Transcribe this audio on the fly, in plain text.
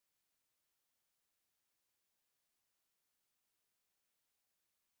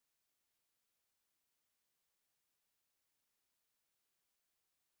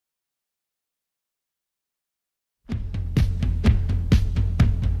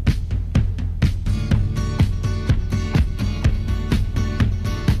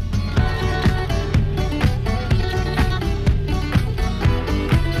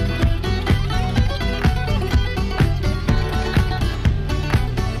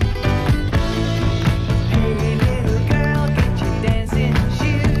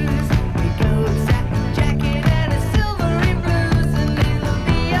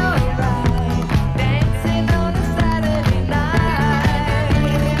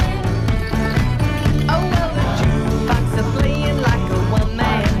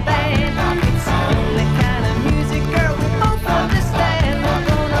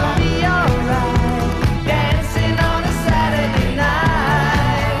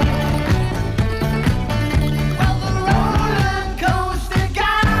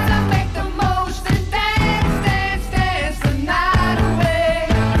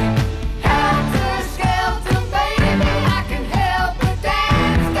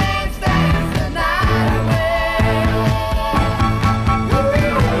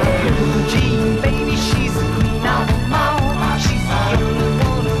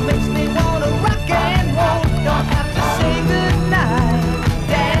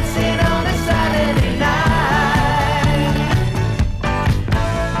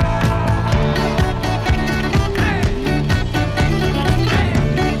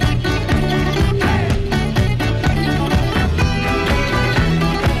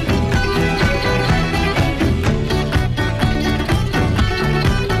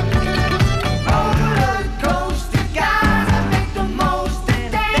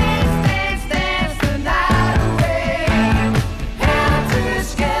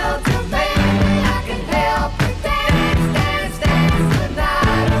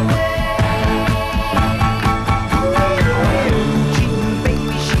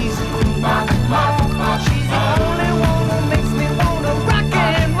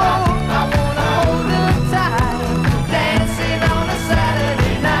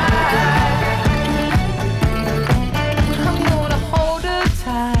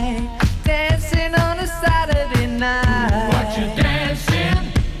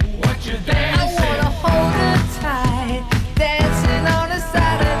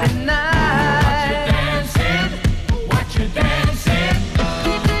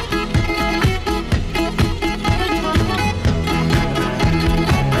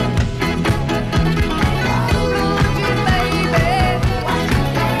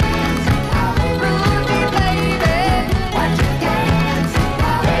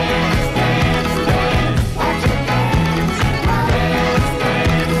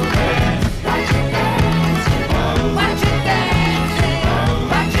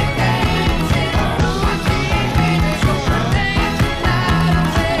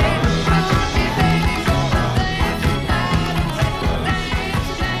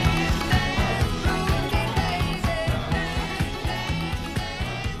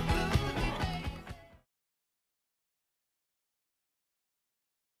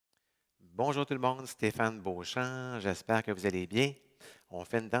Bonjour tout le monde, Stéphane Beauchamp, j'espère que vous allez bien. On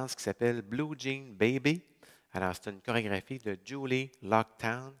fait une danse qui s'appelle Blue Jean Baby. Alors, c'est une chorégraphie de Julie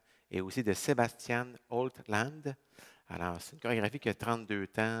Locktown et aussi de Sébastien Holtland. Alors, c'est une chorégraphie qui a 32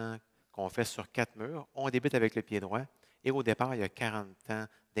 temps, qu'on fait sur 4 murs. On débute avec le pied droit et au départ, il y a 40 temps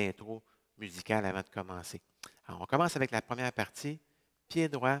d'intro musicale avant de commencer. Alors, on commence avec la première partie. Pied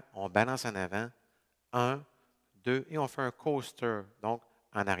droit, on balance en avant. 1, 2, et on fait un coaster. Donc,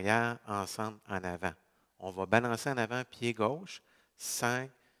 en arrière, ensemble, en avant. On va balancer en avant, pied gauche, 5,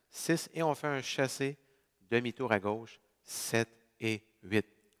 6, et on fait un chassé, demi-tour à gauche, 7 et 8.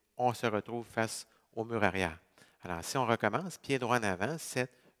 On se retrouve face au mur arrière. Alors, si on recommence, pied droit en avant, 7,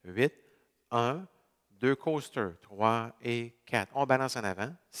 8, 1, 2 coasters, 3 et 4. On balance en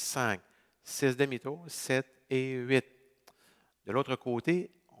avant, 5, 6 demi-tour, 7 et 8. De l'autre côté,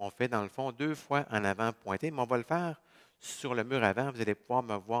 on fait dans le fond 2 fois en avant pointé, mais on va le faire sur le mur avant. Vous allez pouvoir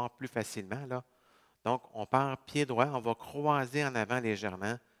me voir plus facilement, là. Donc, on part pied droit, on va croiser en avant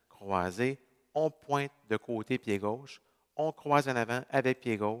légèrement, croiser, on pointe de côté pied gauche, on croise en avant avec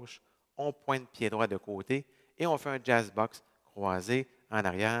pied gauche, on pointe pied droit de côté et on fait un jazz box croisé en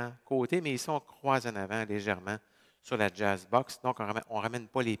arrière, côté, mais ici on croise en avant légèrement sur la jazz box. Donc, on ne ramène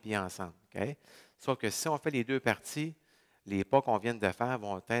pas les pieds ensemble. OK? Sauf que si on fait les deux parties, les pas qu'on vient de faire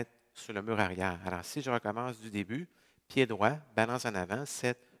vont être sur le mur arrière. Alors, si je recommence du début, pied droit, balance en avant,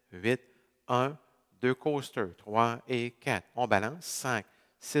 7, 8, 1, 2 coasters, 3 et 4. On balance, 5,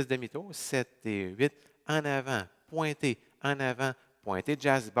 6 demi-tours, 7 et 8. En avant, pointé,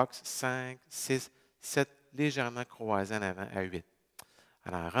 jazz box, 5, 6, 7, légèrement croisé en avant à 8.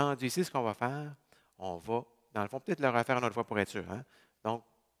 Alors, rendu ici, ce qu'on va faire, on va, dans le fond, peut-être le refaire une autre fois pour être sûr. Hein? Donc,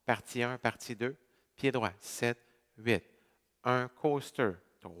 partie 1, partie 2, pied droit, 7, 8. Un coaster,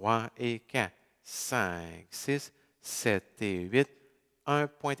 3 et 4, 5, 6, 7 et 8, 1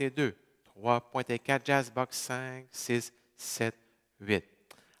 pointé 2, 3 pointé 4, jazz box 5, 6, 7, 8.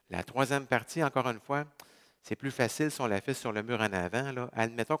 La troisième partie, encore une fois, c'est plus facile si on la fait sur le mur en avant. Là.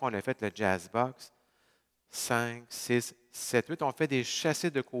 Admettons qu'on a fait le jazz box 5, 6, 7, 8. On fait des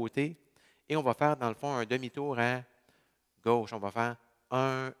chassés de côté et on va faire dans le fond un demi-tour à gauche. On va faire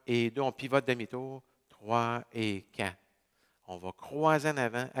 1 et 2. On pivote demi-tour, 3 et 4. On va croiser en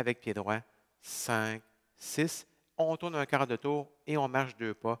avant avec pied droit, 5, 6. On tourne un quart de tour et on marche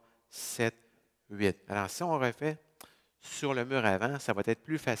 2 pas, 7, 8. Alors, si on refait sur le mur avant, ça va être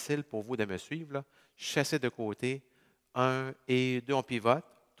plus facile pour vous de me suivre. Là. Chassé de côté, 1 et 2, on pivote,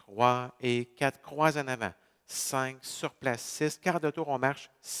 3 et 4, croise en avant, 5, sur place, 6, quart de tour, on marche,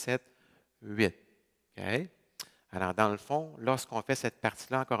 7, 8. OK? Alors, dans le fond, lorsqu'on fait cette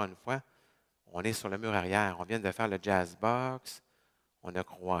partie-là, encore une fois, on est sur le mur arrière. On vient de faire le jazz box. On a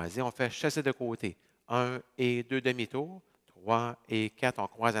croisé. On fait chassé de côté. 1 et 2 demi-tours. 3 et 4, on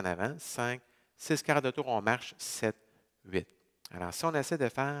croise en avant. 5, 6 quarts de tour, on marche. 7, 8. Alors, si on essaie de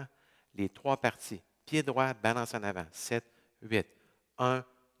faire les trois parties, pied droit, balance en avant. 7, 8. 1,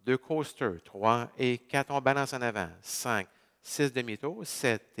 2 coasters. 3 et 4, on balance en avant. 5, 6 demi-tours.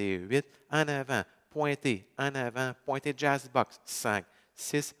 7 et 8. En avant, pointé jazz box. 5,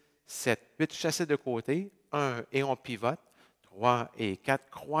 6, 7, 8, chassés de côté, 1 et on pivote, 3 et 4,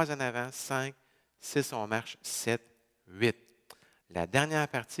 croise en avant, 5, 6, on marche, 7, 8. La dernière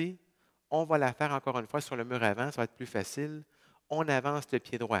partie, on va la faire encore une fois sur le mur avant, ça va être plus facile. On avance le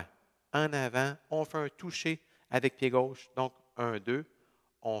pied droit en avant, on fait un toucher avec pied gauche, donc 1, 2.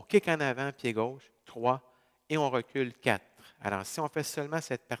 On kick en avant, pied gauche, 3, et on recule 4. Alors, si on fait seulement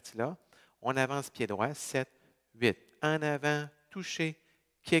cette partie-là, on avance pied droit, 7, 8. En avant, toucher,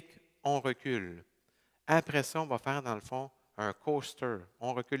 kick, on recule. Après ça, on va faire dans le fond un coaster.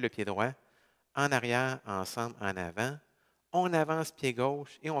 On recule le pied droit, en arrière, ensemble, en avant. On avance pied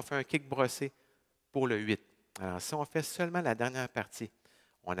gauche et on fait un kick brossé pour le 8. Alors, si on fait seulement la dernière partie,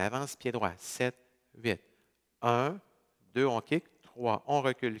 on avance pied droit, 7, 8. 1, 2, on kick, 3, on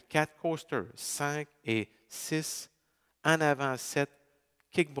recule, 4, coaster, 5 et 6. En avant, 7,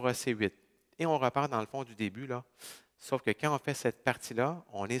 kick brossé, 8. Et on repart dans le fond du début, là. Sauf que quand on fait cette partie-là,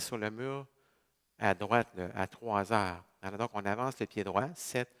 on est sur le mur à droite, là, à 3 heures. Alors, donc, on avance le pied droit,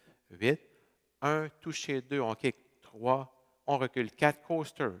 7, 8. 1, toucher 2, on kick 3, on recule 4,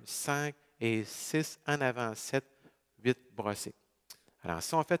 coaster, 5 et 6, en avant 7, 8, brossé. Alors,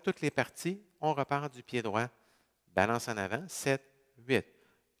 si on fait toutes les parties, on repart du pied droit, balance en avant, 7, 8.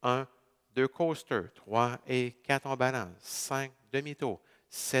 1, 2, coaster, 3 et 4, on balance, 5, demi-tour,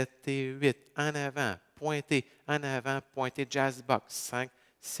 7 et 8, en avant, pointé, jazz box, 5,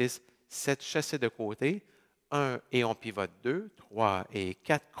 6, 7, chassé de côté, 1 et on pivote 2, 3 et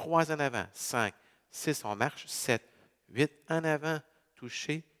 4, croise en avant, 5, 6, on marche, 7, 8, en avant,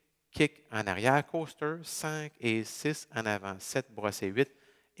 touché, kick en arrière, coaster, 5 et 6 en avant, 7, brossé 8,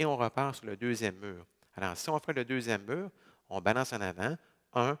 et on repart sur le deuxième mur. Alors, si on fait le deuxième mur, on balance en avant,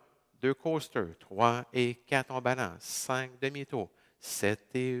 1, 2 coasters, 3 et 4, on balance, 5 demi-tours, 7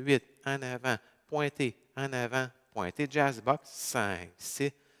 et 8 en avant, pointé, jazz box, 5,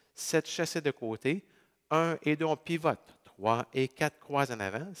 6, 7 chassés de côté, 1 et 2, on pivote, 3 et 4 croisent en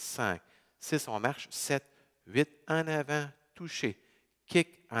avant, 5, 6, on marche, 7, 8 en avant, touché,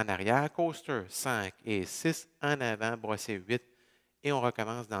 kick en arrière, coaster, 5 et 6 en avant, brossé 8, et on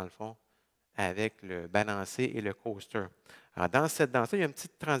recommence dans le fond avec le balancé et le coaster. Alors, dans cette danse-là, il y a une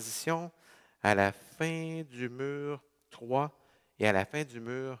petite transition à la fin du mur 3 et à la fin du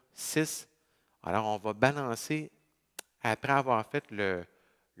mur 6. Alors, on va balancer après avoir fait le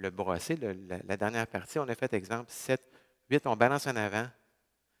brossé, la dernière partie. On a fait exemple 7, 8, on balance en avant,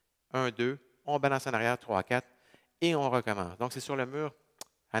 1, 2, on balance en arrière, 3, 4, et on recommence. Donc, c'est sur le mur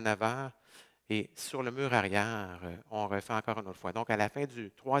en avant et sur le mur arrière, on refait encore une autre fois. Donc, à la fin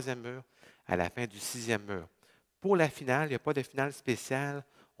du troisième mur, à la fin du sixième mur. Pour la finale, il n'y a pas de finale spéciale.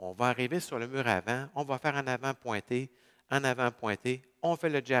 On va arriver sur le mur avant, on va faire en avant pointé, on fait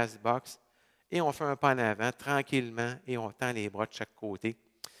le jazz box et on fait un pas en avant tranquillement et on tend les bras de chaque côté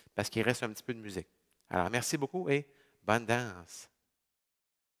parce qu'il reste un petit peu de musique. Alors, merci beaucoup et bonne danse.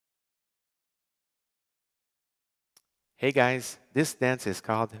 Hey guys, this dance is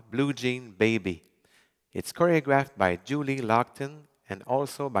called Blue Jean Baby. It's choreographed by Julie Lockton and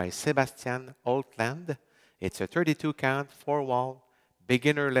also by Sebastian Altland. It's a 32 count, 4-wall,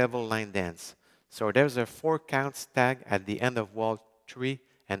 beginner level line dance. So there's a 4 counts tag at the end of wall 3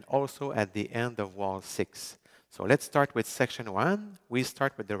 and also at the end of wall 6. So let's start with section 1. We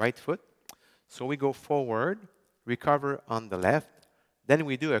start with the right foot. So we go forward, recover on the left. Then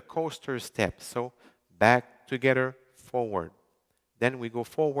we do a coaster step. So back, together, forward. Then we go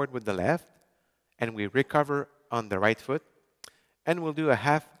forward with the left, and we recover on the right foot, and we'll do a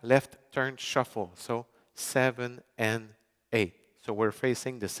half left turn shuffle. So 7 and 8. So we're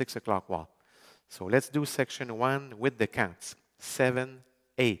facing the 6 o'clock wall. So let's do section 1 with the counts. 7,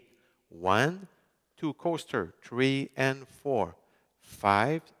 8. 1, 2 coaster, 3 and 4.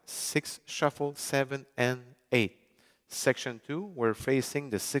 5, 6 shuffle, 7 and 8. Section 2, we're facing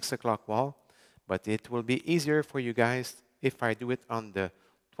the 6 o'clock wall, but it will be easier for you guys if I do it on the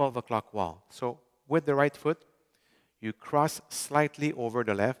 12 o'clock wall. So with the right foot, you cross slightly over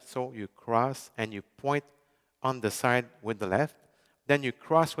the left. So you cross and you point on the side with the left. Then you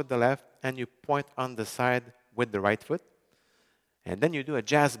cross with the left and you point on the side with the right foot. And then you do a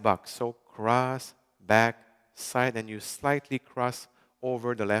jazz box. So cross, back, side, and you slightly cross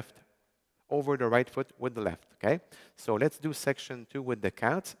over the left, over the right foot with the left. Okay? So let's do section 2 with the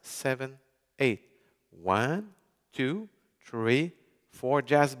counts. 7, 8. 1, 2, 3, 4,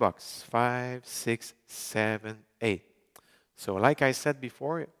 jazz box. 5, 6, 7, 8. So like I said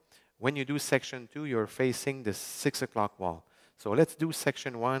before, when you do section 2, you're facing the 6 o'clock wall. So let's do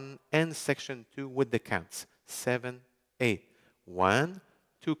section 1 and section 2 with the counts. 7, 8. 1,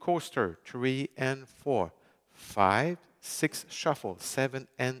 2 coaster, 3 and 4. 5, 6 shuffle, 7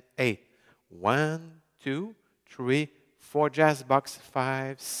 and 8. 1, 2, 3, 4 jazz box,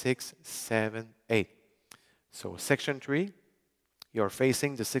 5, 6, 7, 8. So section 3, you're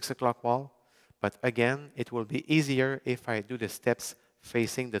facing the 6 o'clock wall, but again, it will be easier if I do the steps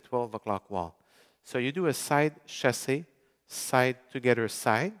facing the 12 o'clock wall. So you do a side chassé, side together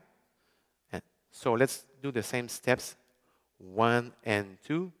side. And so let's do the same steps, 1 and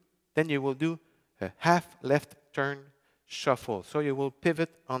 2. Then you will do a half left turn shuffle. So you will pivot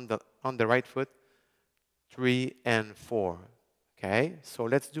on the right foot, 3 and 4. Okay, so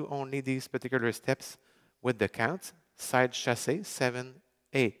let's do only these particular steps with the counts. Side chassé, 7,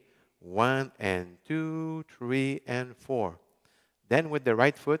 8. 1 and 2, 3 and 4. Then with the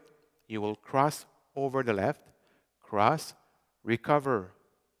right foot, you will cross over the left, cross, recover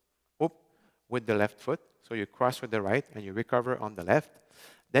up with the left foot. So you cross with the right and you recover on the left.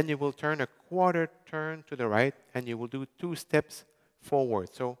 Then you will turn a quarter turn to the right and you will do 2 steps forward.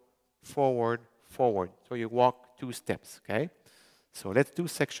 So forward, forward. So you walk 2 steps, okay? So let's do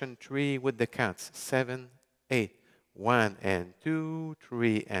section 3 with the counts. 7, 8. 1 and 2,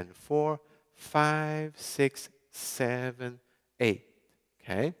 3 and 4, 5, 6, 7, 8.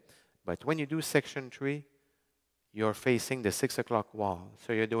 Okay? But when you do section 3, you're facing the 6 o'clock wall.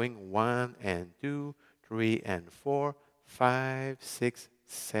 So you're doing 1 and 2, 3 and 4, 5, 6,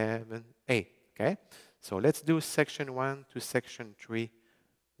 7, 8. Okay? So let's do section 1 to section 3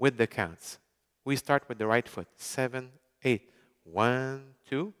 with the counts. We start with the right foot. 7, 8. 1,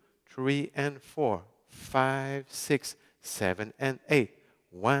 2, 3 and 4. 5, 6, 7, and 8.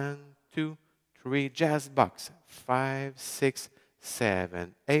 1, 2, 3, jazz box, 5, 6,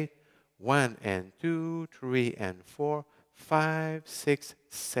 7, 8, 1 and 2, 3 and 4, 5, 6,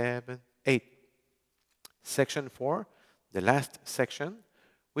 7, 8. Section 4, the last section,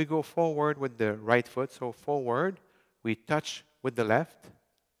 we go forward with the right foot. So forward, we touch with the left,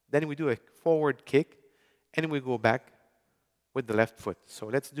 then we do a forward kick, and we go back with the left foot. So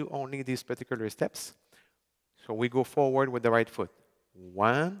let's do only these particular steps. So we go forward with the right foot.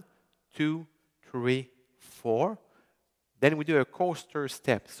 1, 2, 3, 4. Then we do a coaster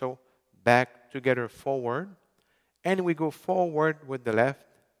step. So back together forward. And we go forward with the left.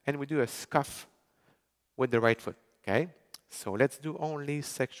 And we do a scuff with the right foot. Okay? So let's do only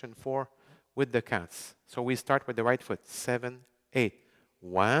section 4 with the counts. So we start with the right foot. 7, 8.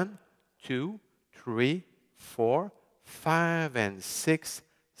 1, 2, 3, 4, 5, and 6,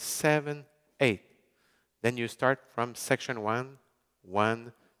 7, 8. Then you start from section 1,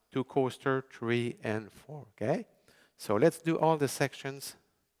 1, 2 coaster, 3, and 4. Okay? So let's do all the sections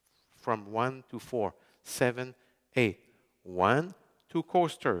from 1 to 4. 7, 8. 1, 2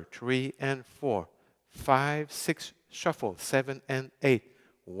 coaster, 3, and 4. 5, 6 shuffle, 7 and 8.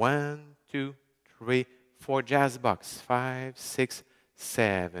 1, 2, 3, 4 jazz box. 5, 6,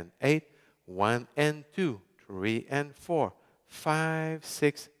 7, 8. 1 and 2, 3 and 4. 5,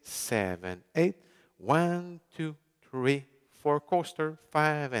 6, 7, 8. 1, 2, 3, 4 coaster,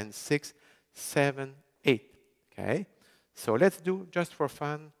 5 and 6, 7, 8. Okay? So let's do, just for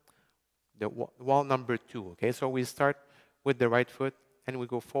fun, the wall number 2. Okay? So we start with the right foot and we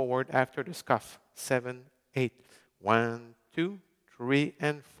go forward after the scuff. 7, 8. 1, 2, 3,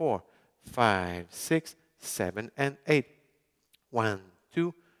 and 4. 5, 6, 7, and 8. 1,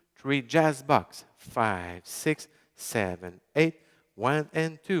 2, 3 jazz box. 5, 6, 7, 8. 1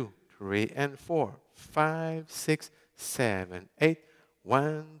 and 2, 3 and 4. 5, 6, 7, 8.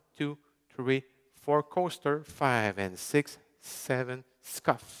 1, 2, 3, 4 coaster. 5 and 6, 7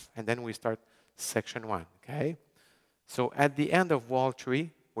 scuff. And then we start section 1. Okay? So at the end of wall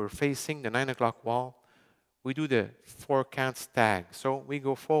 3, we're facing the 9 o'clock wall. We do the 4 counts tag. So we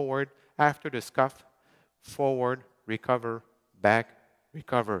go forward after the scuff, forward, recover, back,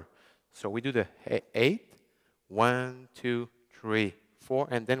 recover. So we do the 8, 1, 2, 3, 4,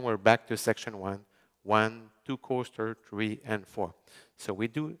 and then we're back to section 1. 1, 2 coaster, 3, and 4. So we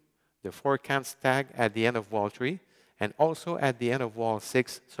do the 4 counts tag at the end of wall 3 and also at the end of wall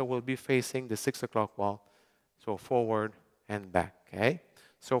 6. So we'll be facing the 6 o'clock wall. So forward and back. Okay?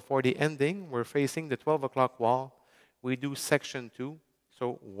 So for the ending, we're facing the 12 o'clock wall. We do section 2.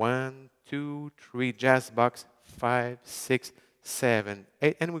 So 1, 2, 3 jazz box, 5, 6, 7,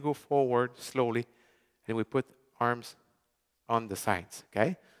 8. And we go forward slowly. And we put arms on the sides.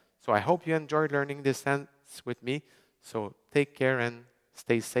 Okay? So I hope you enjoyed learning this dance with me. So take care and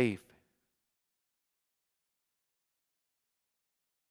stay safe.